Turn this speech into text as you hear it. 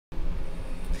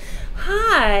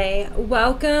Hi,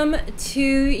 welcome to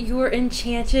your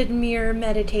Enchanted Mirror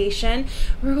Meditation.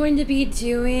 We're going to be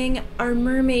doing our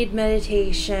Mermaid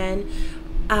Meditation,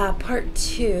 part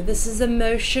 2. This is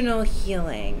emotional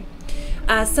healing.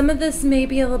 Some of this may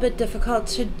be a little bit difficult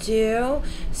to do,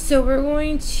 so we're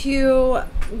going to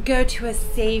go to a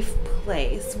safe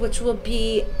place, which will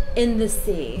be in the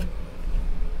sea.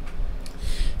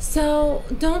 So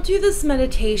don't do this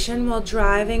meditation while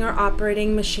driving or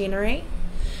operating machinery.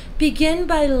 Begin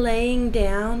by laying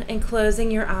down and closing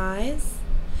your eyes.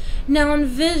 Now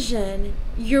envision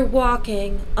you're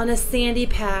walking on a sandy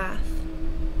path.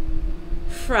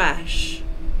 Fresh,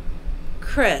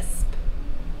 crisp,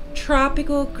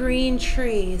 tropical green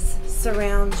trees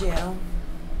surround you.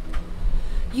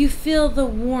 You feel the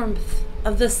warmth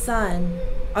of the sun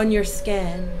on your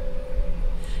skin.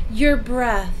 Your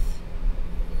breath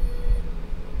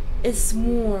is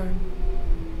warm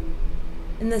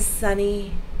in the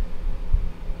sunny,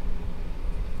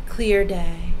 clear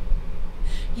day.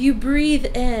 You breathe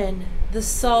in the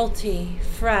salty,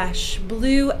 fresh,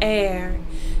 blue air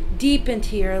deep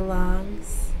into your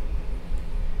lungs.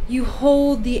 You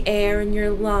hold the air in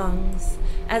your lungs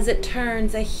as it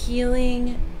turns a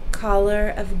healing color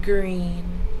of green.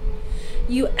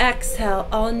 You exhale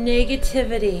all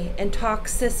negativity and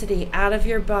toxicity out of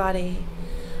your body,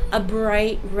 a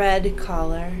bright red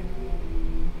color.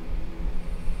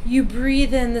 You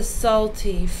breathe in the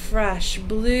salty, fresh,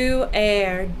 blue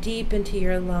air deep into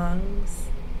your lungs.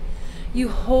 You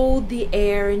hold the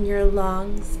air in your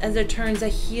lungs as it turns a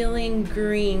healing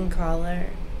green color.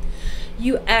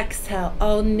 You exhale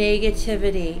all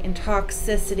negativity and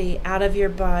toxicity out of your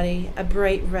body, a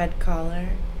bright red color.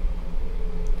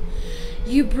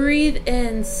 You breathe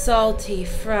in salty,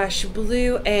 fresh,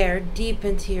 blue air deep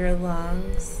into your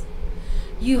lungs.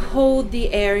 You hold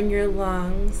the air in your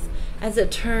lungs as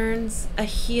it turns a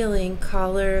healing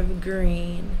color of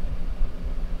green.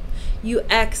 You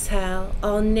exhale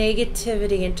all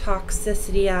negativity and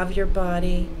toxicity out of your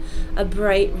body, a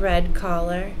bright red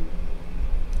color.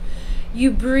 You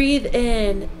breathe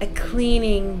in a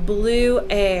cleaning blue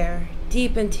air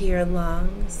deep into your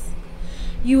lungs.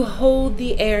 You hold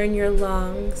the air in your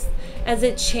lungs as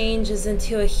it changes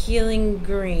into a healing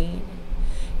green.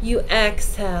 You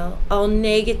exhale all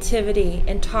negativity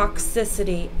and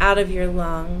toxicity out of your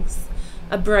lungs,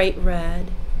 a bright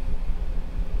red.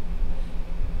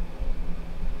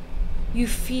 You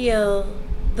feel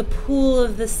the pool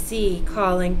of the sea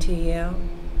calling to you.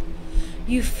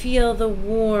 You feel the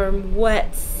warm,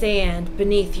 wet sand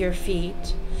beneath your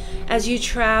feet as you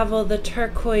travel the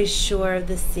turquoise shore of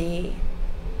the sea.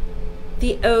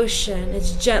 The ocean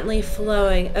is gently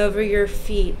flowing over your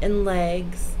feet and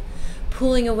legs,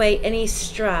 pulling away any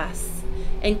stress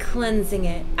and cleansing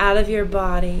it out of your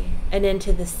body and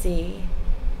into the sea.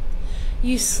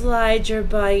 You slide your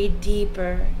body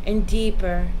deeper and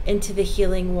deeper into the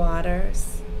healing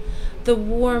waters. The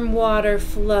warm water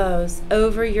flows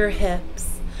over your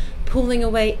hips, pulling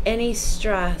away any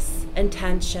stress and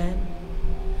tension.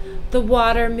 The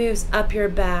water moves up your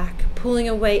back, pulling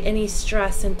away any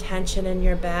stress and tension in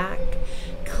your back,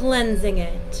 cleansing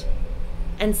it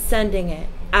and sending it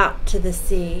out to the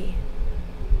sea.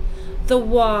 The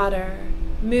water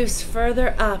moves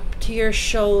further up to your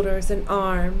shoulders and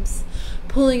arms,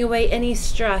 pulling away any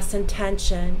stress and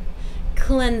tension,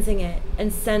 cleansing it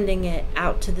and sending it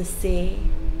out to the sea.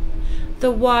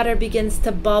 The water begins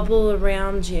to bubble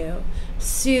around you,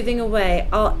 soothing away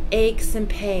all aches and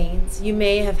pains you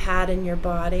may have had in your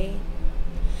body.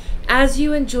 As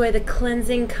you enjoy the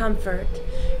cleansing comfort,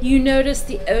 you notice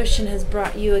the ocean has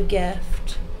brought you a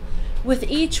gift. With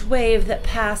each wave that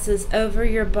passes over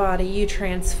your body, you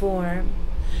transform.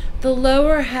 The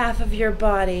lower half of your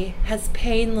body has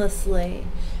painlessly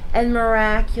and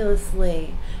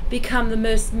miraculously become the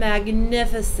most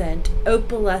magnificent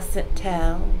opalescent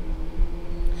tail.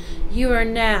 You are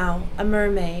now a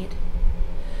mermaid.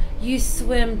 You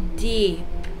swim deep,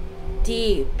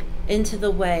 deep into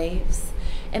the waves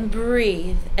and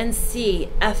breathe and see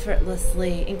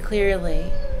effortlessly and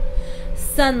clearly.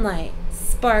 Sunlight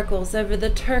sparkles over the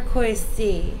turquoise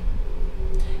sea,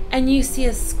 and you see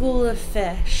a school of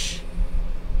fish.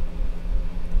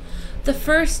 The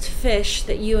first fish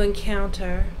that you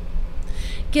encounter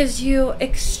gives you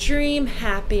extreme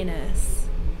happiness.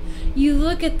 You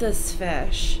look at this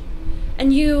fish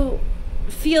and you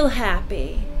feel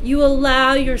happy. You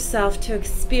allow yourself to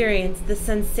experience the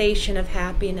sensation of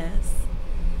happiness.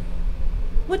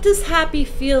 What does happy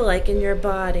feel like in your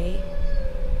body?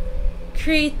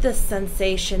 Create this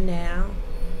sensation now.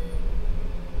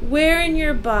 Where in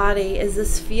your body is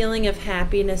this feeling of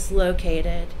happiness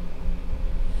located?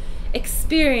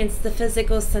 Experience the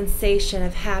physical sensation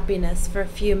of happiness for a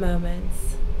few moments.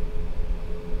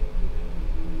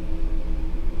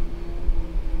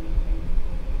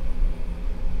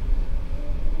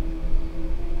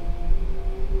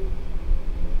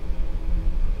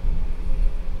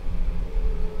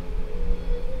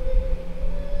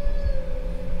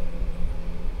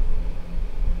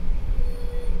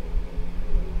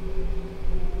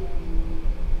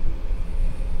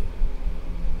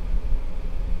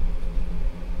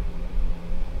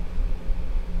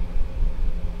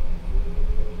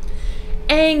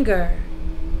 Anger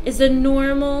is a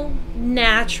normal,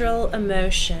 natural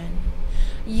emotion.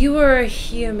 You are a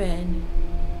human.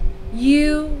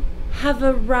 You have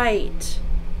a right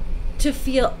to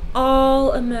feel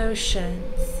all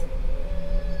emotions.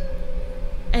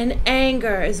 And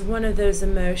anger is one of those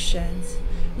emotions.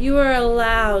 You are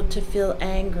allowed to feel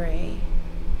angry.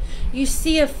 You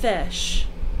see a fish,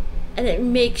 and it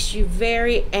makes you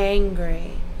very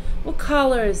angry. What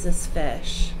color is this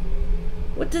fish?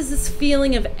 What does this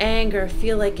feeling of anger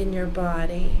feel like in your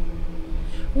body?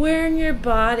 Where in your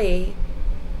body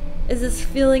is this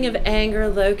feeling of anger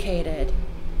located?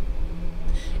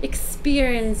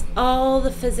 Experience all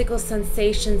the physical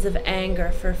sensations of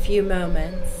anger for a few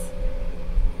moments.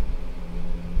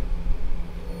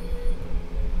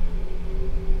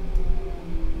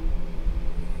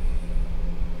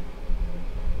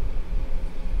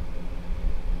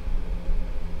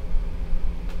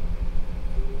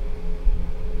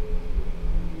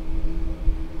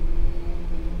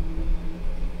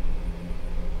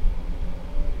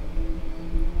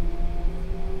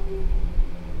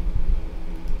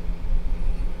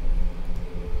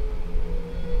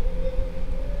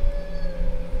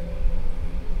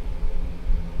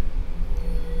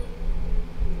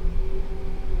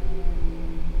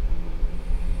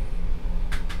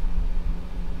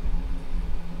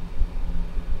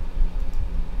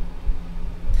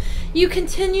 You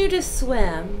continue to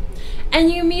swim,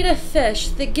 and you meet a fish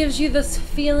that gives you this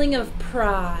feeling of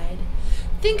pride.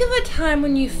 Think of a time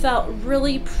when you felt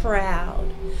really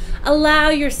proud. Allow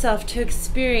yourself to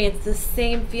experience the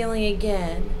same feeling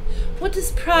again. What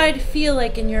does pride feel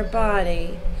like in your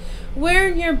body? Where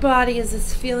in your body is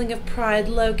this feeling of pride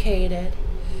located?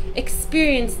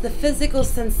 Experience the physical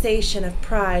sensation of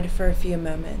pride for a few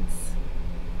moments.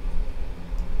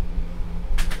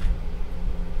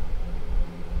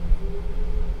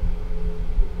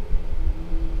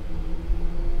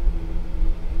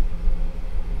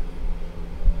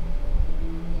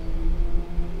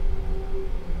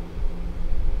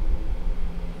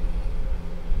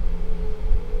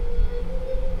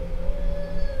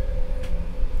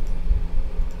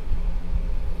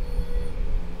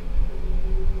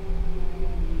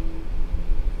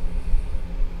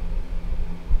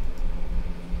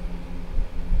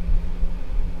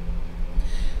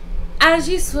 As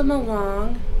you swim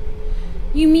along,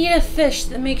 you meet a fish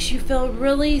that makes you feel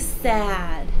really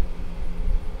sad.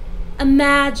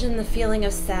 Imagine the feeling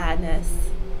of sadness.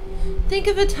 Think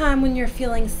of a time when you're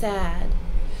feeling sad.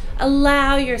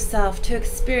 Allow yourself to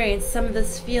experience some of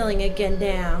this feeling again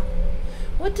now.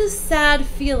 What does sad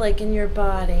feel like in your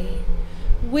body?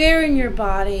 Where in your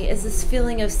body is this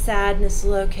feeling of sadness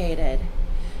located?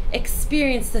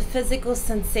 Experience the physical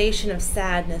sensation of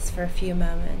sadness for a few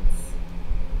moments.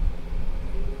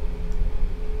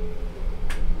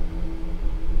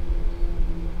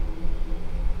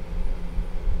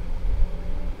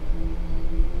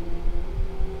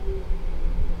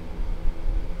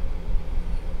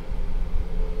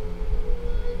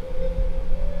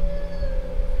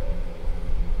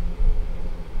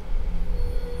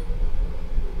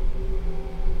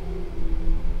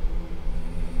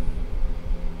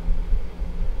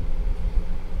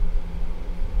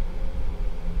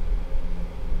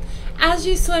 As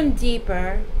you swim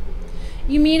deeper,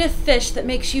 you meet a fish that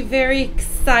makes you very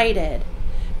excited.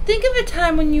 Think of a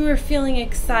time when you were feeling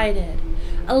excited.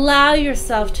 Allow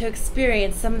yourself to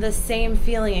experience some of the same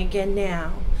feeling again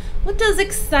now. What does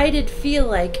excited feel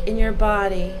like in your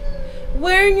body?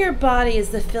 Where in your body is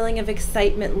the feeling of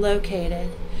excitement located?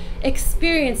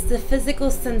 Experience the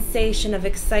physical sensation of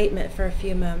excitement for a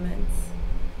few moments.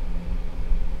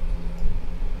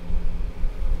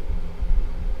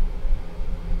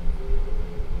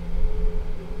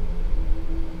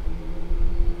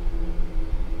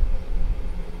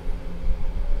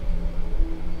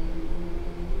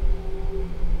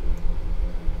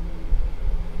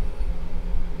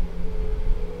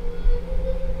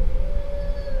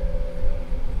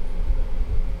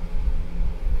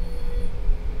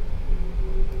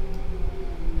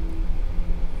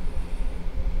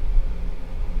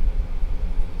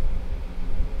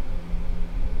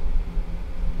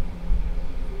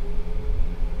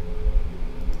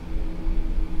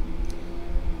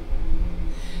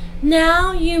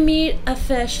 Now you meet a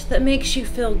fish that makes you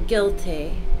feel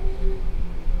guilty.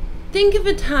 Think of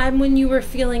a time when you were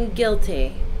feeling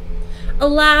guilty.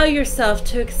 Allow yourself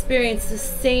to experience the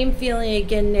same feeling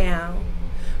again now.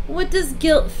 What does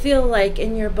guilt feel like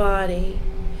in your body?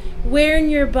 Where in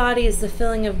your body is the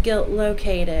feeling of guilt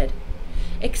located?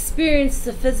 Experience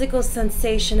the physical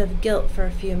sensation of guilt for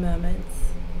a few moments.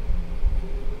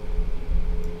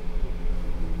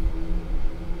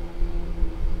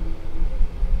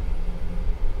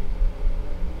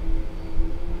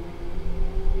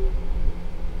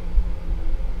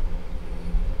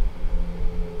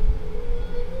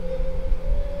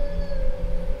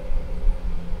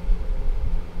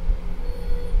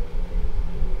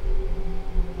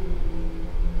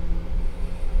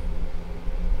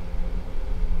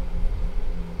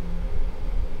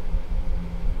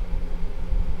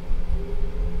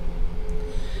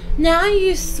 Now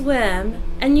you swim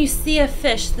and you see a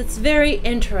fish that's very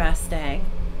interesting.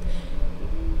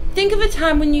 Think of a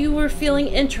time when you were feeling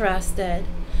interested.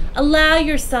 Allow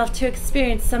yourself to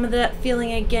experience some of that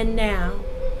feeling again now.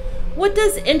 What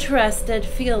does interested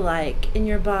feel like in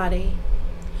your body?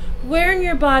 Where in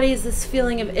your body is this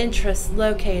feeling of interest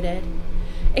located?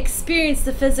 Experience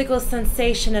the physical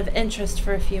sensation of interest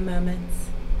for a few moments.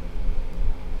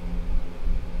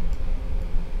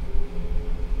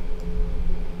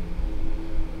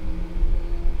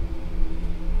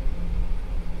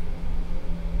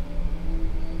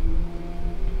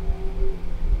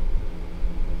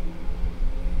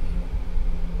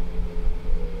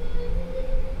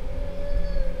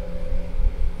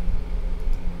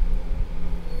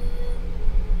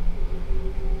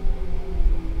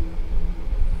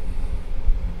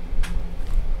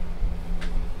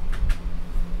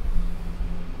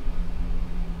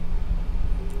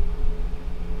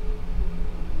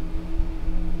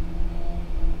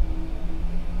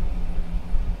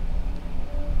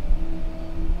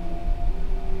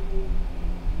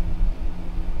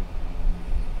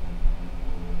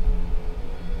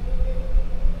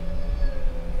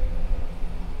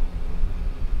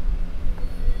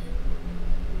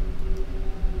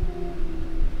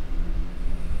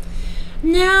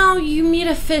 Now you meet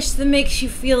a fish that makes you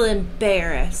feel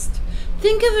embarrassed.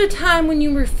 Think of a time when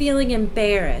you were feeling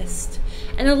embarrassed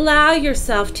and allow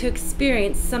yourself to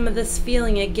experience some of this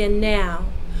feeling again now.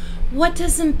 What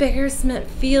does embarrassment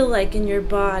feel like in your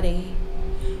body?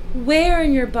 Where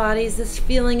in your body is this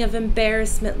feeling of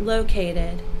embarrassment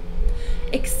located?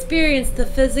 Experience the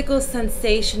physical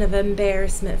sensation of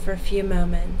embarrassment for a few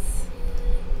moments.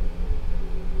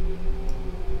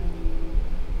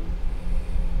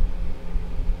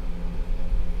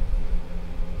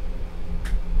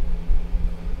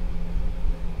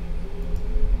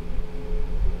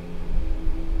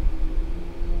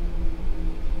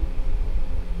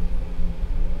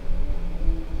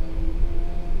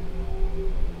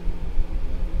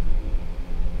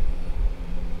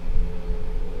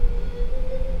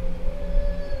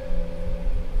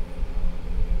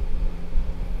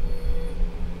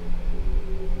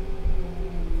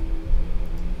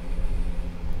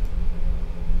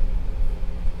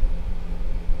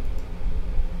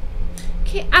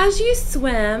 Okay, as you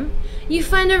swim, you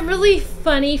find a really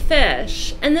funny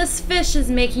fish, and this fish is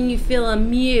making you feel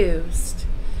amused.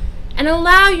 And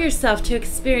allow yourself to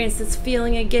experience this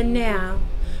feeling again now.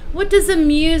 What does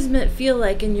amusement feel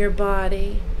like in your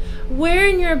body? Where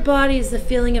in your body is the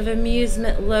feeling of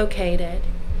amusement located?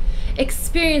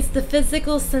 Experience the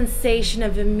physical sensation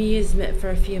of amusement for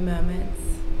a few moments.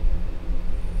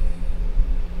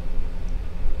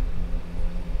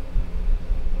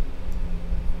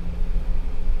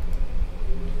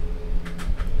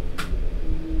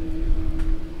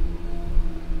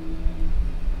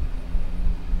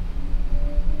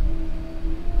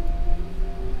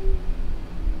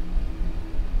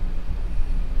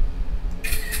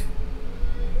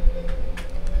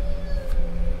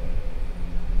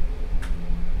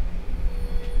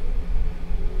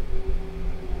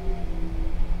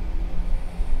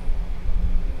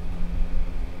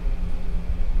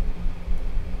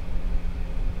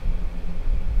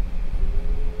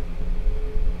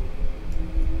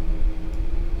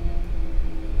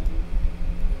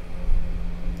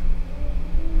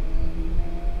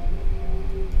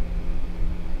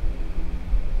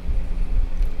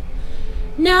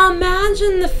 Now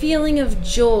imagine the feeling of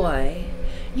joy.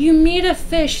 You meet a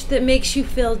fish that makes you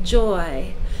feel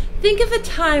joy. Think of a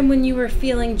time when you were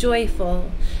feeling joyful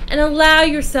and allow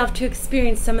yourself to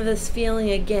experience some of this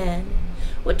feeling again.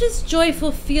 What does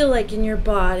joyful feel like in your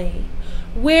body?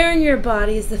 Where in your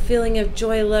body is the feeling of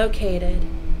joy located?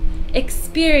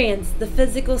 Experience the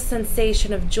physical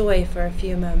sensation of joy for a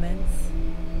few moments.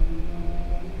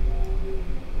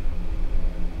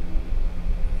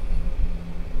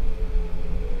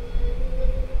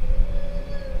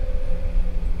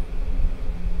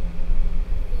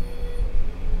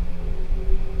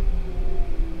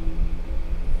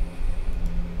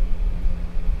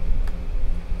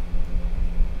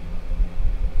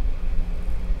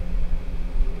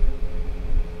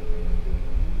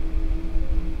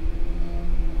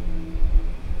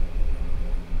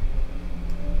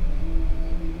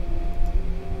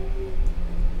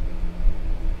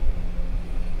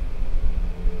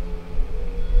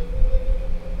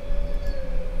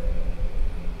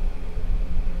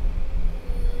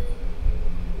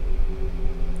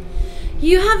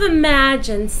 You have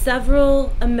imagined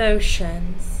several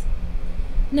emotions.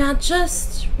 Now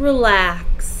just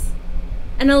relax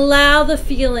and allow the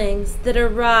feelings that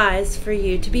arise for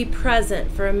you to be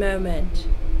present for a moment.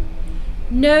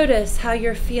 Notice how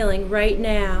you're feeling right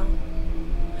now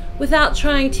without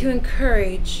trying to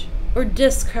encourage or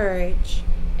discourage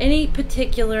any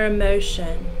particular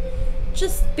emotion.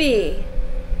 Just be.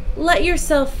 Let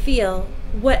yourself feel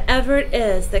whatever it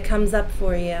is that comes up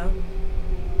for you.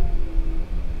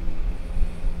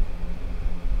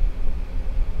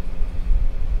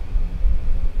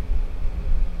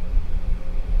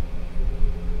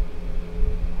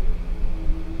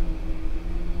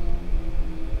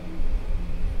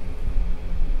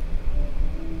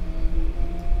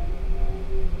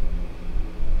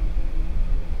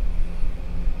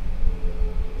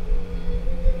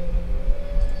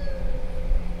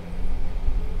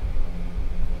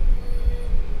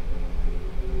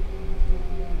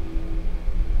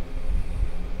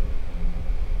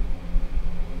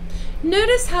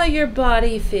 Notice how your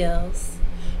body feels.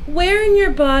 Where in your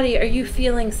body are you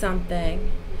feeling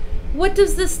something? What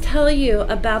does this tell you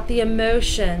about the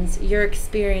emotions you're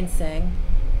experiencing?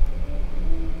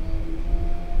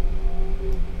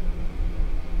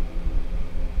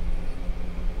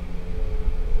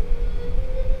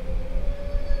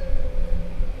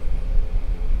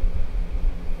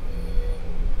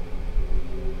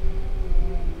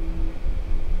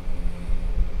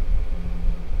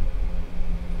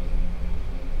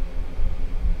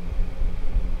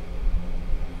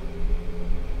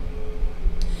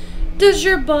 Does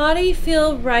your body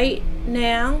feel right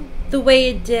now the way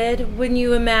it did when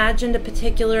you imagined a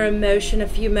particular emotion a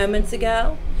few moments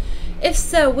ago? If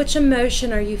so, which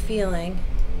emotion are you feeling?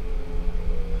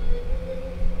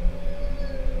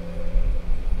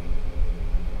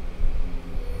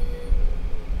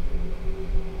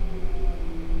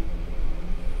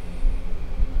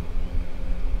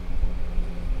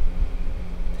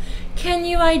 Can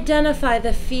you identify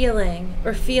the feeling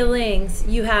or feelings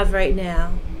you have right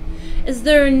now? Is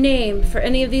there a name for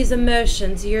any of these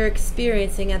emotions you're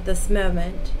experiencing at this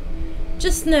moment?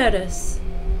 Just notice,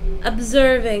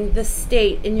 observing the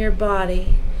state in your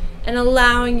body and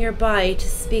allowing your body to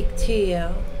speak to you.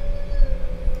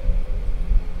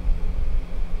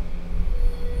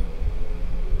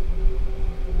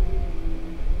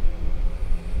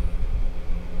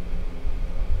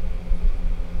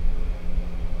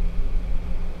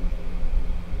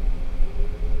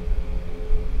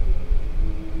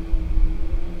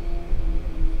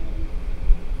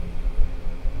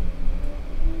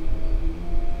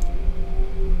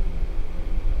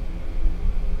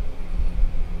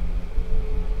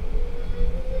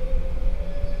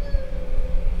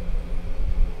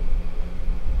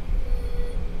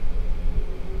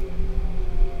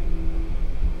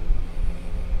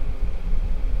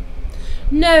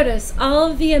 Notice all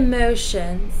of the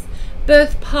emotions,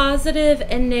 both positive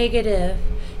and negative,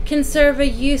 can serve a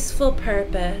useful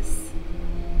purpose.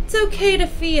 It's okay to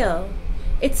feel.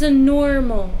 It's a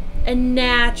normal and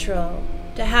natural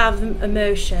to have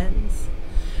emotions.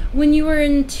 When you are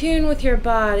in tune with your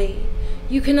body,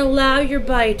 you can allow your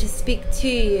body to speak to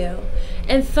you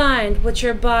and find what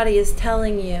your body is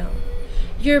telling you.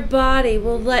 Your body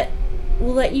will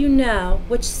let you know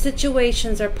which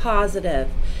situations are positive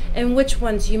and which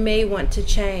ones you may want to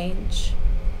change.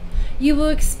 You will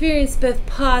experience both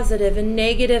positive and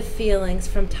negative feelings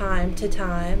from time to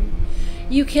time.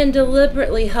 You can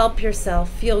deliberately help yourself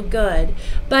feel good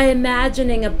by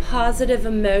imagining a positive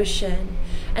emotion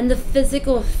and the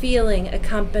physical feeling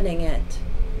accompanying it.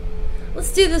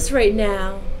 Let's do this right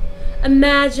now.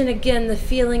 Imagine again the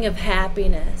feeling of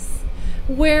happiness.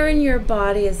 Where in your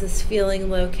body is this feeling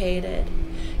located?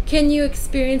 Can you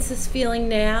experience this feeling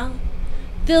now?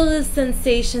 Feel the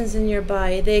sensations in your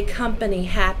body. They accompany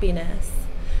happiness.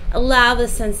 Allow the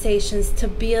sensations to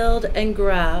build and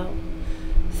grow,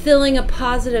 feeling a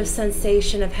positive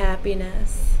sensation of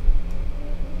happiness.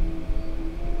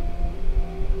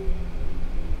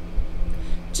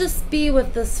 Just be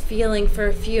with this feeling for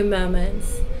a few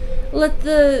moments. Let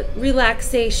the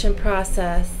relaxation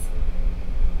process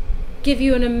give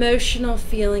you an emotional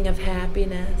feeling of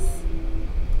happiness.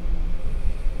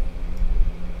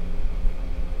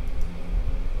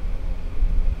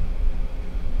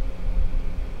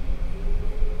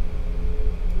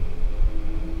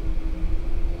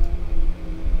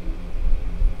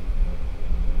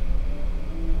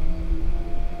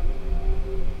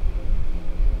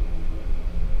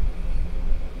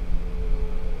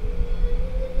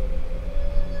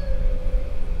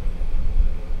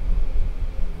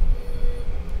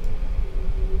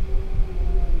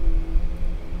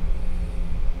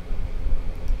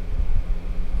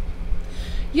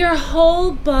 Your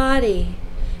whole body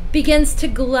begins to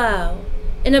glow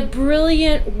in a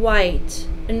brilliant white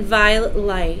and violet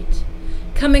light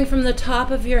coming from the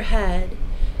top of your head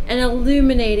and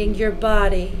illuminating your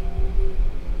body,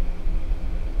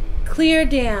 clear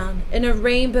down in a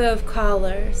rainbow of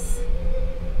colors,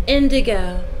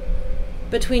 indigo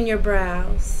between your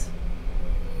brows,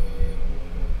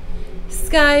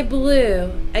 sky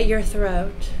blue at your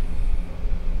throat,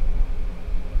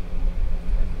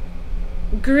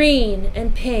 green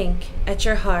and pink at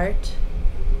your heart,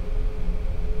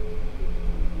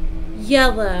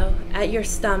 yellow at your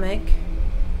stomach,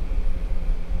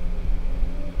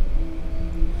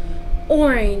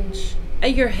 orange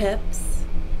at your hips,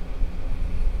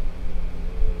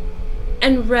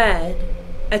 and red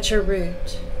at your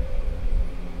root.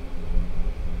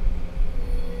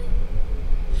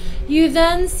 You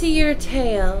then see your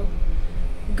tail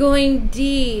going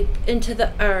deep into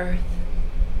the earth,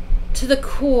 to the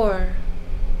core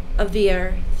of the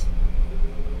earth.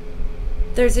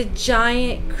 There's a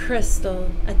giant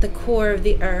crystal at the core of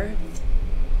the earth.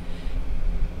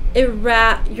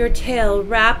 Your tail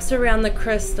wraps around the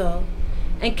crystal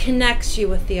and connects you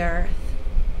with the earth.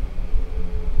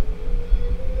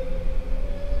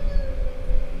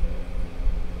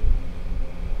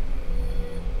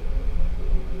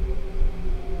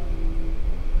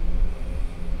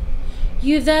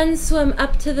 You then swim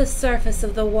up to the surface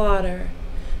of the water,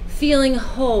 feeling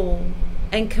whole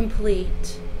and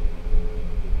complete.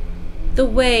 The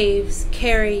waves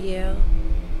carry you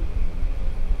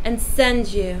and send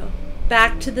you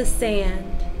back to the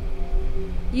sand.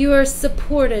 You are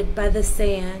supported by the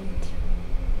sand.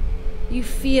 You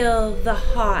feel the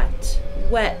hot,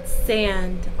 wet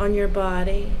sand on your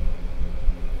body.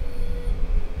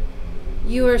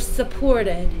 You are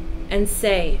supported and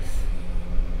safe.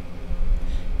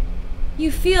 You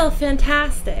feel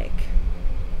fantastic.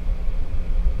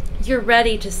 You're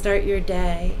ready to start your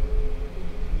day.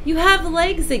 You have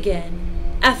legs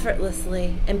again,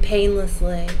 effortlessly and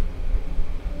painlessly.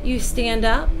 You stand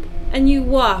up and you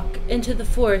walk into the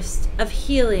forest of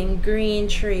healing green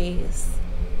trees.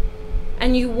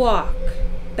 And you walk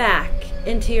back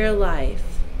into your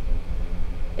life.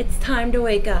 It's time to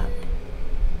wake up.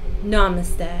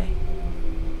 Namaste.